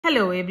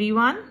Hello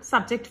everyone,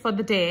 subject for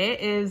the day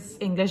is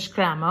English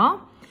grammar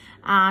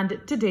and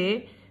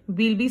today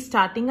we'll be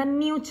starting a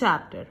new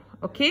chapter,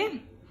 okay?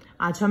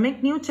 आज हम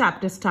एक new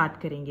chapter start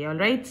करेंगे,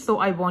 alright? So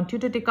I want you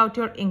to take out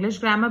your English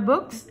grammar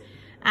books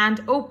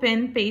and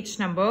open page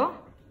number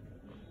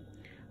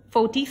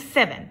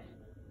 47,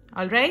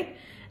 alright?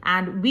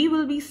 And we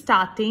will be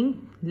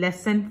starting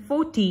lesson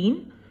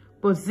 14,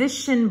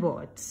 position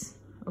words,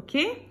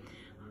 okay?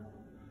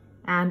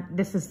 And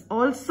this is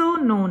also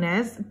known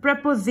as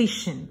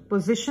preposition.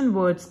 Position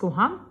words को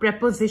हम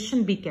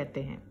preposition भी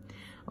कहते हैं.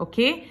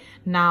 Okay.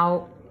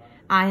 Now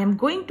I am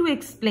going to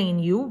explain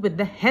you with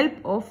the help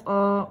of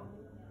a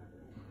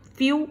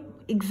few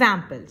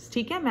examples.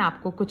 ठीक है, मैं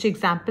आपको कुछ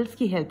examples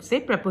की help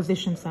से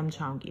preposition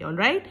समझाऊंगी. All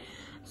right.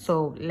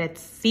 So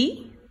let's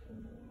see.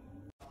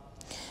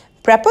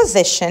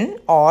 Preposition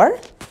or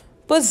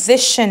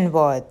position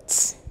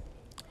words.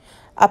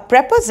 A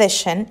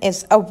preposition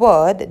is a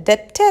word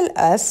that tells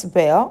us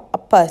where a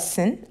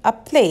person, a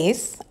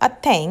place, a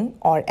thing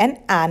or an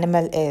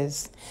animal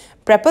is.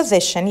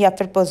 Preposition या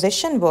फिर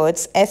position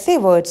words ऐसे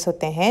words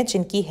होते हैं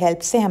जिनकी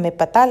help से हमें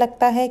पता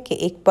लगता है कि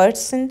एक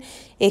person,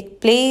 एक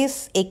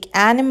place, एक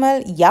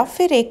animal या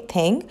फिर एक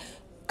thing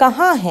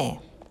कहाँ है.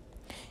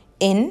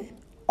 In,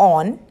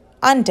 on,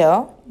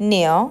 under,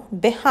 near,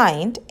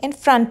 behind, in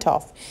front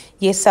of.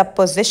 ये सब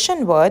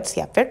position words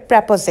या फिर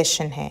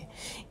preposition हैं.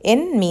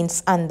 In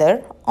means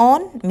under,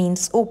 on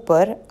means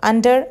ऊपर,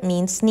 under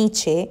means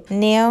नीचे,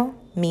 near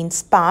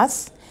means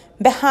पास,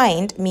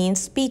 behind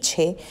means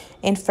पीछे,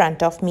 in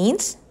front of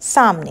means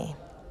सामने.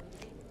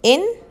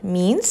 In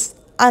means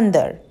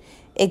under.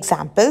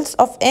 Examples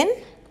of in.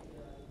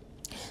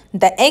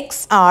 The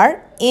eggs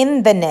are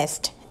in the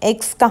nest.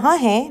 Eggs कहाँ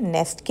हैं?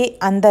 Nest के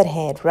अंदर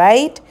हैं,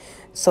 right?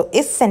 So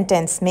इस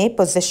sentence में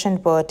position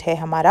word है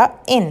हमारा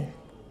in.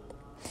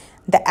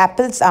 The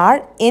apples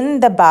are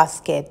in the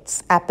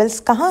baskets. Apples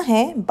कहाँ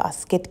हैं?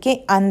 Basket के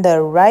अंदर,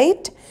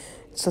 right?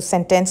 So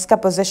sentence का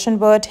position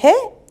word है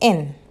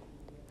in.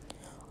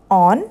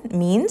 On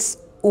means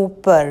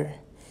ऊपर.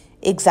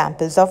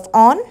 Examples of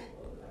on.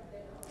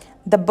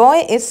 The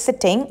boy is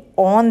sitting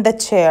on the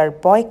chair.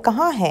 Boy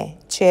कहाँ है?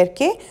 Chair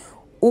के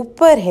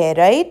ऊपर है,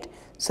 right?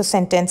 So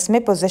sentence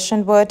में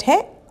position word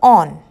है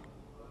on.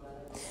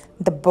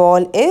 The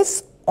ball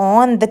is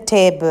on the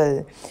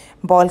table.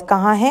 Ball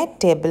कहाँ है?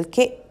 Table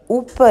के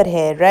ऊपर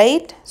है,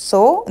 right?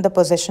 So the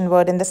position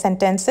word in the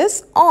sentence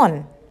is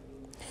on.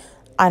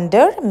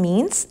 Under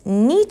means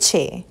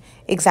नीचे.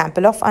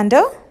 Example of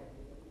under.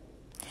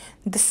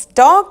 This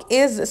dog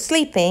is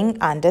sleeping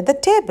under the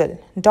table.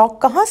 Dog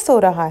कहाँ सो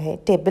रहा है?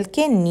 Table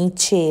के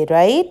नीचे,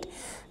 right?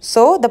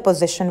 So the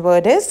position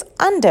word is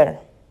under.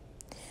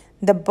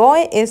 The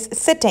boy is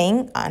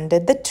sitting under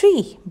the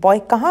tree. Boy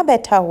कहाँ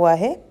बैठा हुआ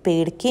है?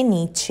 पेड़ के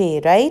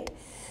नीचे, right?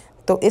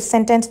 तो इस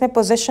sentence में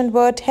position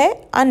word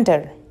है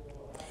under.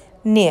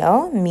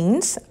 Near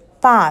means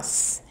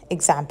pass.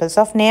 Examples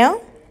of near.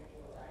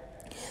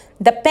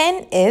 The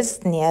pen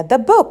is near the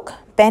book.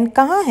 Pen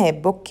कहाँ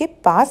है? Book के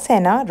पास है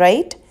ना,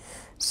 right?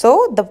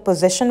 So the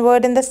position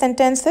word in the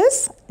sentence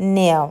is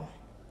near.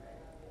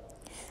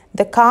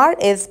 The car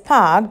is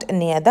parked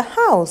near the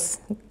house.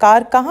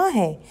 Car कहाँ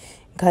है?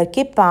 घर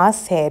के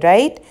पास है,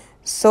 right?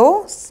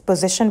 So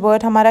position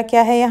word हमारा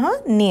क्या है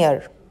यहाँ?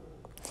 Near.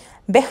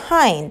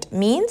 Behind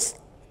means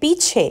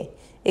पीछे.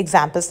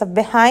 Examples of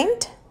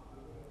behind.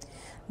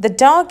 The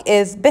dog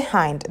is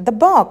behind the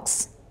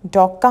box.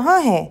 Dog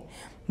कहाँ है?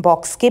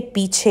 Box के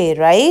पीछे,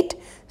 right?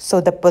 So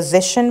the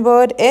position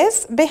word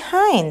is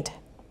behind.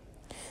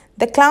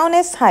 The clown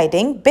is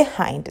hiding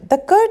behind the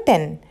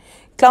curtain.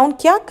 Clown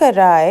क्या कर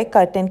रहा है?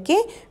 Curtain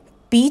के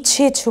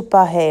पीछे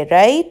छुपा है,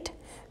 right?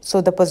 So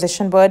the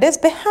position word is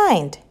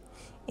behind.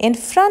 In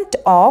front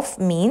of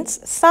means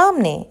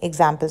सामने.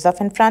 Examples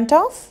of in front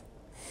of.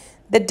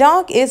 The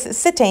dog is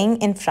sitting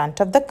in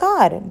front of the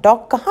car.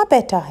 Dog कहाँ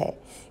बैठा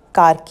है?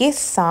 कार के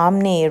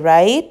सामने,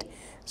 right?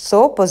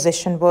 So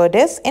position word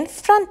is in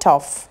front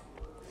of.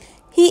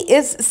 He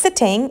is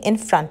sitting in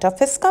front of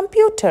his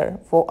computer.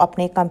 वो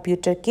अपने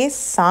computer के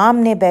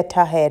सामने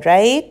बैठा है,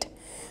 right?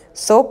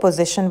 So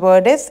position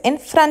word is in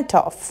front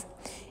of.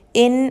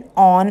 In,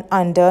 on,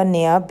 under,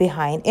 near,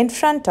 behind, in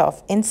front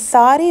of. इन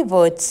सारे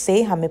words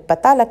से हमें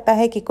पता लगता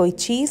है कि कोई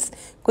चीज़,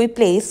 कोई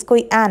place,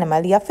 कोई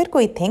animal या फिर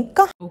कोई thing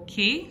कहाँ.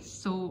 Okay,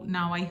 so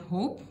now I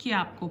hope कि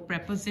आपको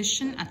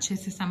preposition अच्छे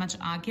से समझ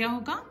आ गया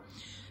होगा.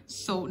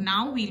 So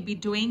now we'll be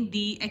doing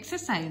the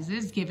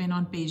exercises given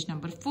on page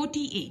number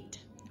 48.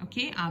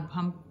 Okay, अब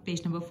हम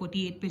page number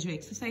 48 पे जो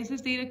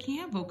exercises दे रखी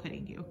हैं वो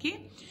करेंगे. Okay,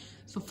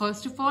 so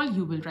first of all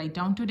you will write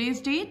down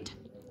today's date.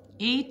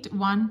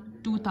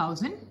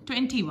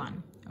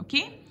 8/1/2021.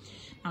 Okay,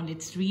 now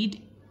let's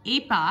read A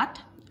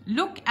part.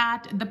 Look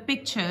at the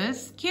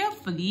pictures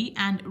carefully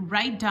and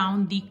write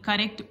down the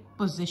correct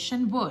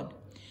position word.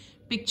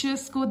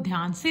 Pictures को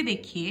ध्यान से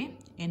देखिए,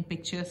 इन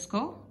pictures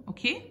को,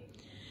 okay,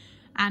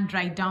 and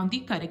write down the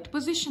correct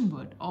position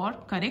word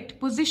और correct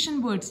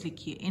position words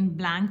लिखिए. इन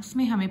blanks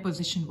में हमें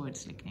position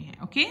words लिखने हैं,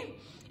 okay.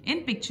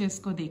 इन पिक्चर्स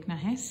को देखना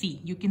है सी.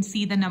 You can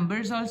see the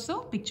numbers also.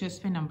 Pictures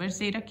पे नंबर्स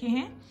दे रखे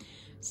हैं.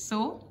 सो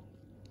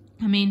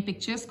हमें इन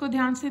पिक्चर्स को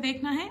ध्यान से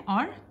देखना है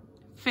और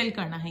फिल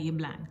करना है ये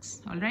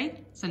blanks.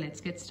 Alright, so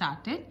let's get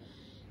started.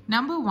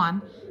 Number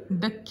 1,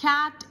 the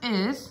cat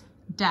is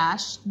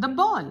dash the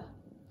ball.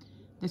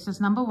 This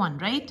is number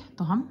 1, right?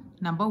 तो हम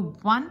नंबर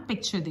 1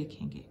 पिक्चर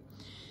देखेंगे.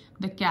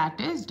 The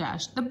cat is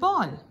dash the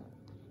ball.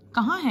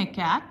 कहाँ है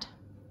cat?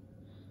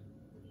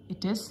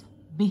 It is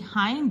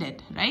behind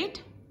it,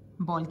 right?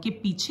 Ball के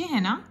पीछे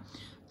है ना,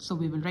 so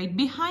we will write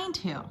behind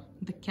here.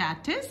 The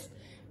cat is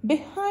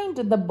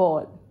behind the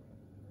ball.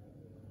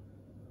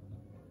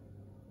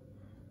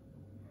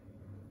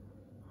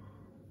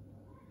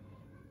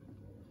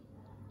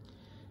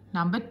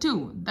 Number 2,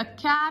 the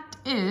cat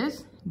is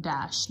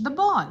dash the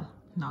ball.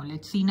 Now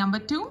let's see number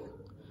 2.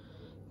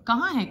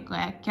 कहाँ है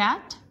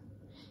cat?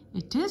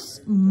 It is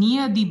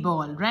near the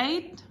ball,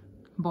 right?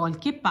 Ball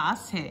के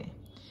पास है.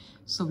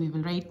 So we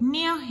will write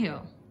near here.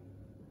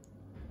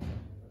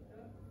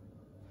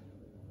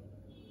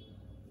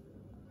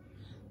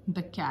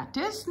 The cat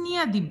is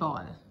near the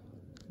ball.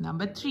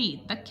 Number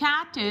 3, the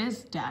cat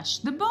is dash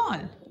the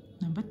ball.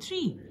 Number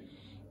 3,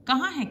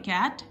 कहाँ है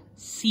cat?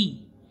 C.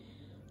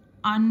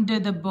 Under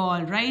the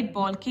ball, right?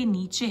 Ball के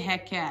नीचे है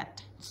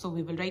cat. So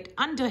we will write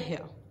under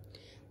here.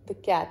 The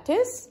cat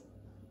is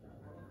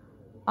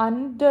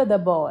under the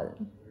ball.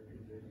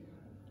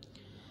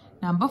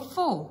 Number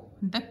 4,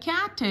 the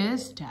cat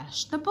is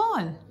dash the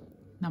ball.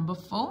 Number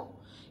 4,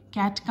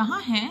 cat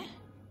कहाँ है?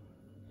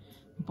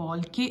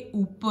 Ball के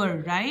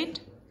ऊपर,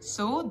 right?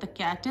 So the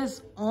cat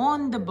is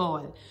on the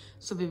ball.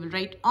 So we will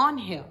write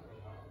on here.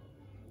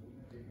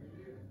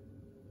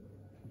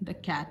 The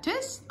cat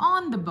is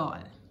on the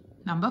ball.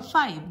 Number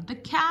 5, the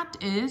cat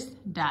is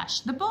dash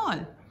the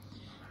ball.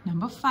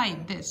 Number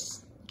 5, this.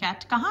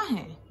 Cat कहाँ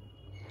है?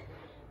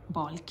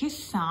 Ball के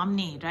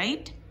सामने,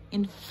 right?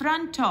 In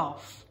front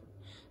of.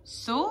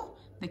 So,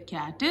 the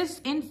cat is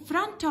in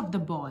front of the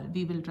ball.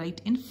 We will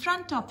write in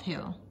front of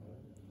here.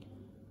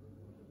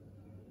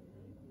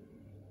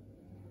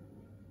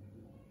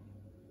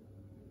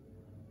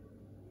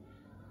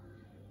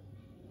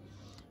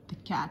 The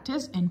cat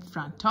is in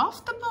front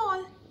of the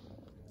ball.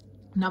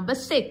 Number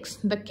 6,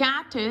 the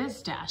cat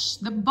is dash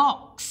the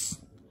box.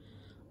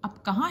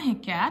 अब कहाँ है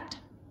cat?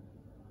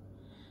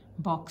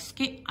 Box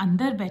के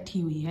अंदर बैठी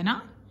हुई है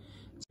ना?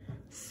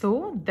 So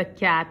the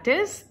cat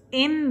is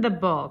in the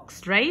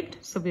box, right?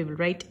 So we will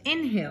write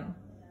in here.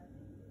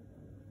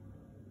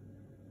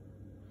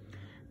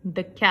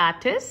 The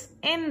cat is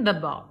in the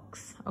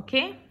box.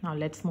 Okay, now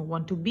let's move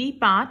on to B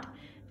part.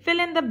 Fill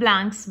in the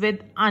blanks with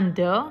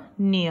under,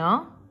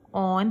 near,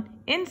 on,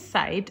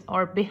 inside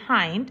or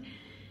behind.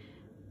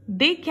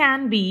 They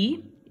can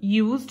be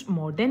used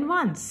more than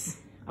once.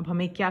 अब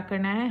हमें क्या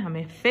करना है?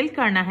 हमें fill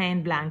करना है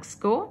इन blanks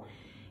को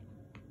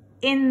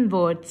in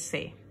words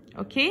से.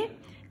 Okay?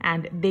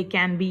 And they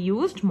can be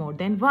used more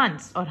than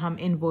once. और हम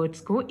इन words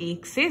को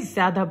एक से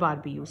ज़्यादा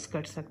बार भी use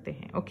कर सकते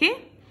हैं. Okay?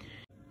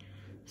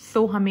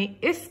 So हमें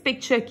इस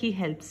picture की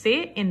help से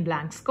इन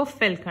blanks को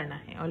fill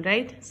करना है.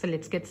 Alright? So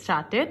let's get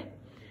started.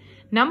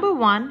 Number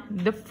 1,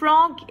 the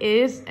frog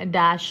is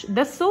dash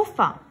the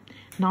sofa.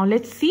 Now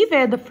let's see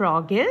where the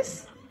frog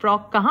is.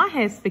 Frog कहाँ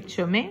है इस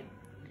picture में?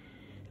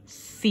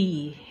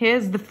 See,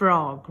 here's the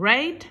frog,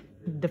 right?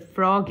 The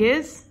frog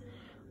is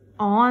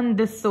on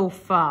the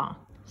sofa.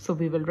 So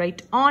we will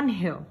write on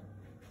here.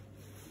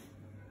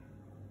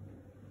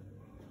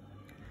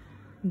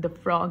 The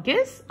frog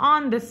is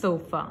on the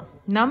sofa.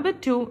 Number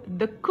 2,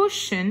 the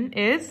cushion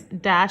is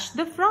dash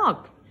the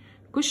frog.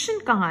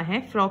 Cushion कहाँ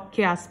है? Frog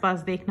के आसपास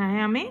देखना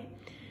है हमें.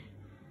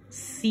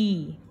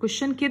 See,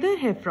 cushion किधर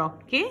है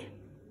frog के?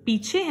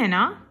 पीछे है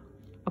ना?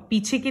 और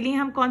पीछे के लिए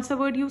हम कौन सा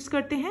वर्ड यूज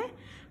करते हैं?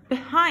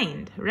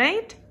 Behind,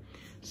 right?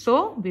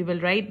 So we will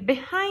write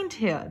behind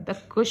here. The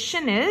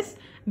cushion is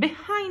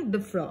behind the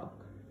frog.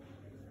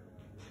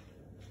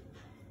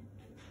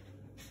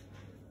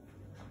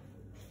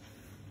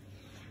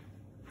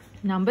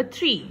 Number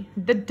 3,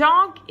 the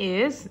dog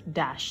is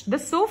dash the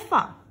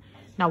sofa.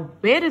 Now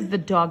where is the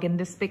dog in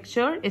this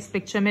picture? इस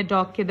picture में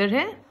dog किधर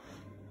है?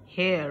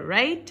 Here,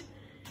 right?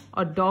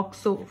 और dog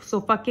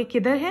sofa के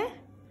किधर है?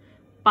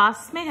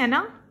 पास में है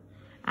ना?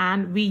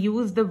 And we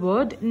use the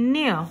word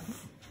near,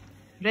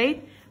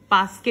 right?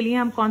 पास के लिए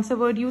हम कौन सा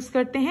word use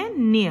करते हैं?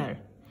 Near.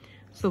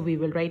 So we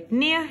will write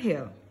near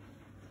here.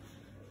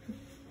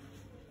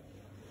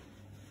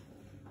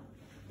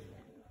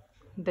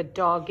 The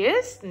dog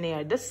is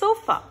near the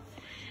sofa.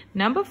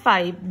 Number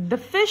 5, the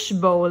fish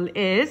bowl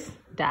is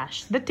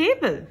dash the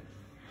table.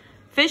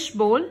 Fish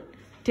bowl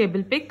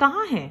table पे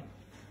कहाँ है?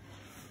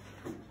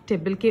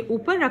 Table के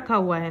ऊपर रखा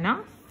हुआ है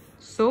ना?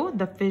 So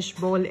the fish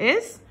bowl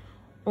is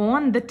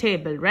on the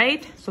table,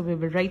 right? So we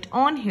will write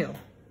on here.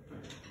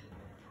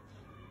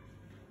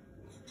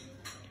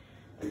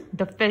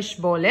 The fish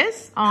bowl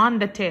is on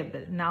the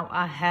table. Now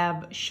I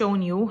have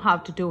shown you how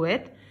to do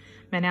it.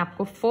 मैंने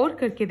आपको 4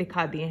 करके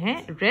दिखा दिए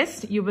हैं.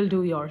 Rest you will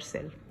do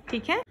yourself.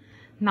 ठीक है?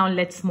 Now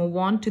let's move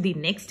on to the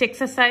next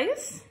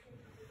exercise.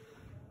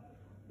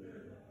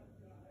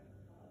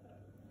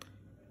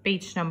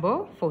 Page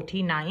number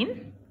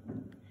 49.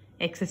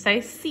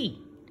 Exercise C.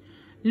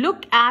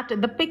 Look at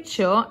the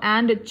picture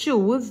and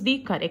choose the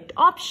correct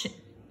option.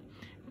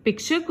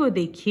 Picture को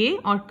देखिए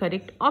और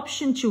करेक्ट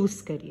ऑप्शन चूज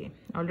करिए.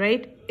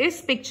 ऑलराइट,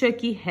 इस picture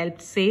की help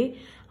से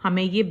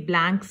हमें ये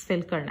ब्लैंक्स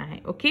फिल करना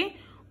है. ओके,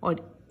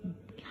 और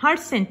हर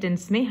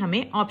सेंटेंस में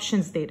हमें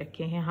ऑप्शंस दे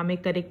रखे हैं. हमें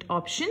करेक्ट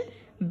ऑप्शन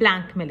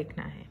ब्लैंक में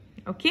लिखना है.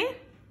 Okay,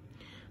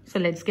 so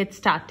let's get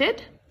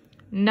started.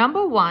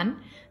 Number 1,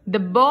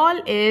 the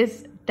ball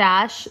is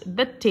dash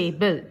the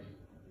table.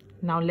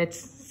 Now let's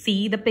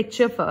see the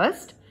picture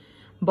first.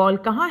 Ball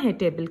कहाँ है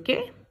टेबल के?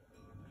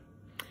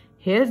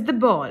 Here's the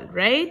ball,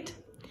 right?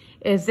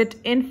 Is it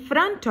in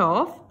front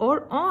of or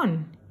on?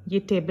 ये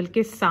table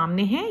के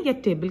सामने है या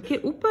table के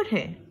ऊपर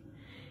है?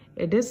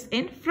 It is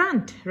in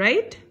front,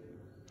 right?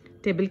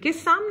 Table के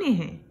सामने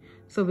है.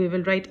 So we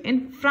will write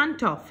in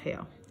front of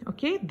here.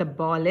 Okay, the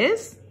ball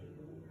is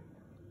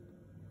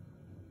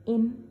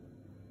in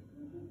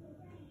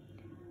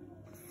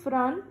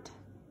front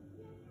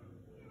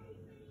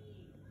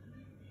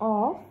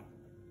of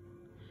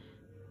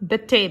the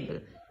table.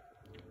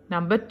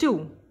 Number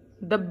 2,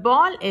 the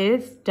ball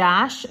is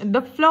dash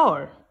the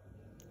floor.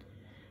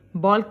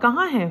 Ball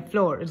कहाँ है?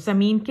 Floor,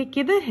 जमीन के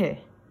किधर है?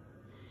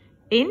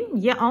 इन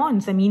या ऑन?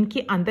 जमीन के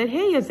अंदर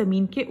है या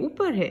जमीन के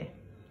ऊपर है?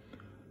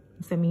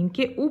 जमीन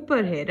के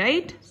ऊपर है,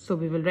 right? So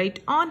we will write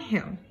on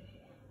here.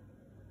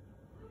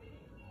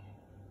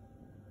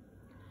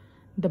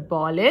 The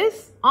ball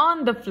is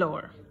on the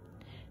floor.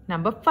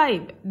 Number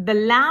 5, the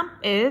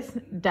lamp is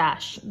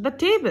dash the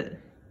table.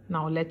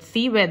 Now let's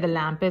see where the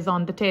lamp is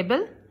on the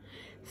table.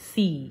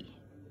 C.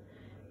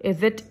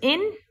 Is it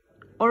in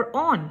or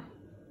on?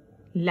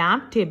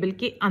 Lamp table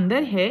के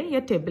अंदर है या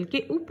table के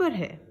ऊपर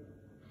है?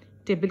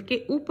 Table के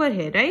ऊपर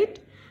है, right?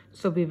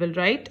 So we will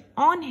write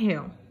on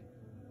here.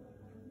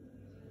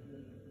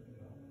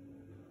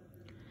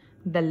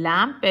 The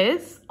lamp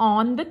is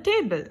on the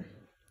table.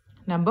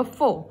 Number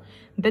 4,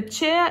 the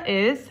chair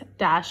is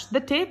dash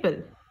the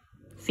table.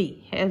 See,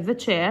 here's the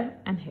chair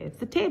and here's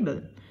the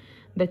table.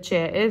 The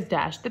chair is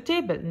dash the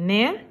table.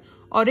 Near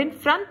or in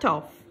front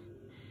of?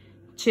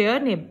 Chair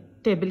ने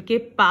table के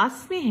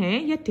पास में है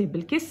या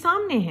table के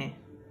सामने है?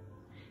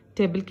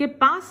 Table के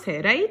पास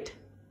है, right?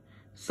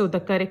 So the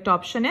correct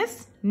option is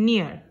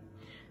near.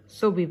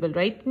 So we will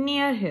write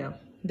near here.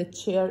 The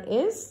chair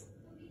is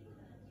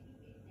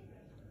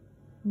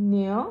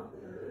near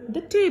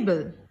the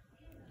table.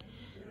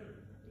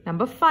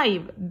 Number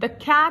 5, the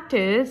cat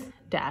is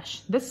dash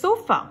the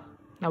sofa.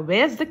 Now,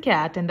 where's the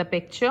cat in the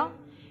picture?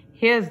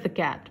 Here's the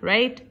cat,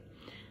 right?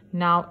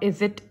 Now,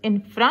 is it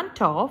in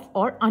front of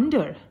or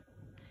under?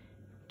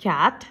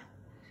 Cat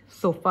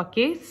sofa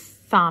के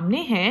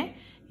सामने है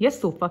या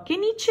sofa के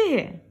नीचे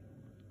है?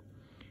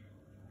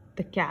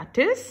 The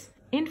cat is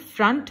in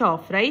front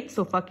of, right?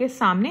 Sofa के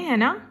सामने है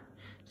ना?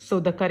 So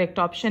the correct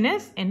option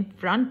is in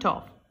front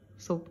of.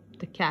 So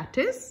the cat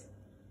is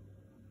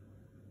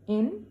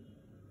in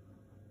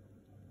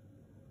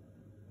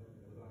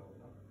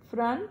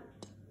front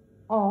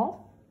of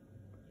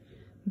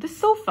the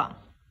sofa.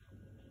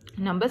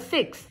 Number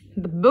 6,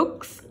 the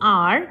books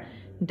are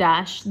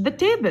dash the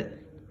table.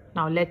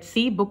 Now let's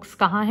see books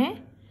kahan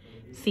hai.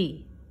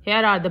 See,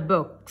 here are the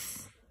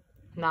books.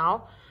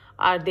 Now,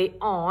 are they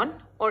on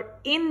or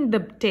in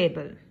the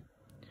table?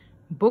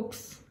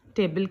 Books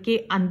table के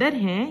अंदर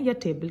हैं या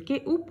table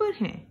के ऊपर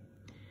हैं?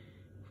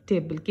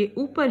 Table के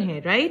ऊपर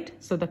हैं, right?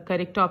 So the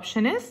correct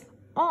option is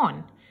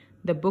on.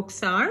 The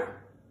books are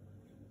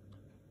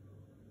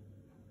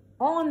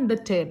on the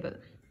table.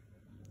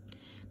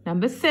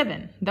 Number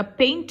 7, the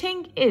painting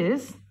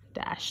is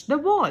dash the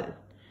wall.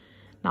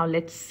 Now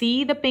let's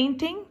see the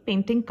painting.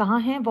 Painting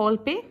kahan hai wall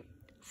pe?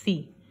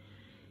 See,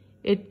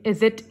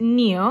 is it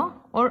near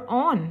or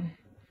on?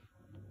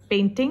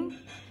 Painting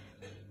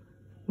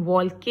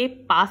wall के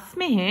पास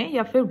में है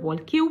या फिर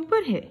wall के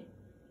ऊपर है?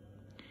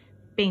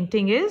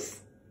 Painting is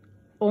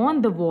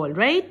on the wall,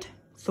 right?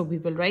 So we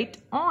will write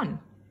on.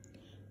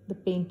 The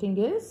painting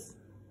is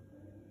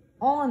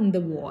on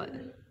the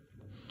wall.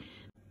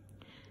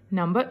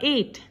 Number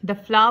 8, the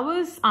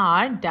flowers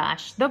are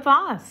dash the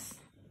vase.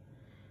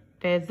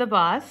 Where's the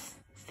vase?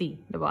 See,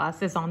 the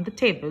vase is on the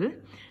table.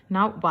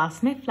 Now,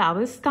 vase में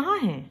flowers कहाँ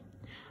हैं?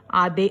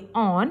 Are they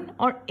on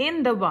or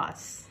in the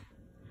vase?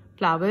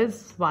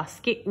 Flowers vase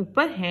के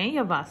ऊपर हैं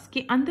या vase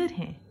के अंदर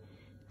हैं?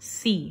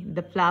 See,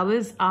 the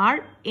flowers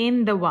are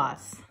in the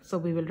vase. So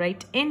we will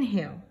write in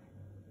here.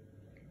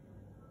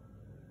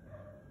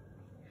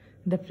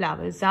 The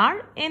flowers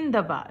are in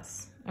the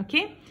vase.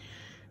 Okay?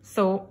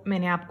 So,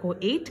 मैंने आपको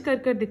 8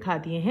 कर दिखा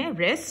दिए हैं.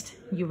 Rest,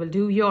 you will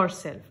do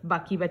yourself.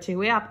 बाकी बचे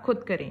हुए आप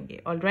खुद करेंगे.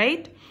 All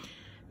right?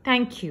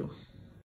 Thank you.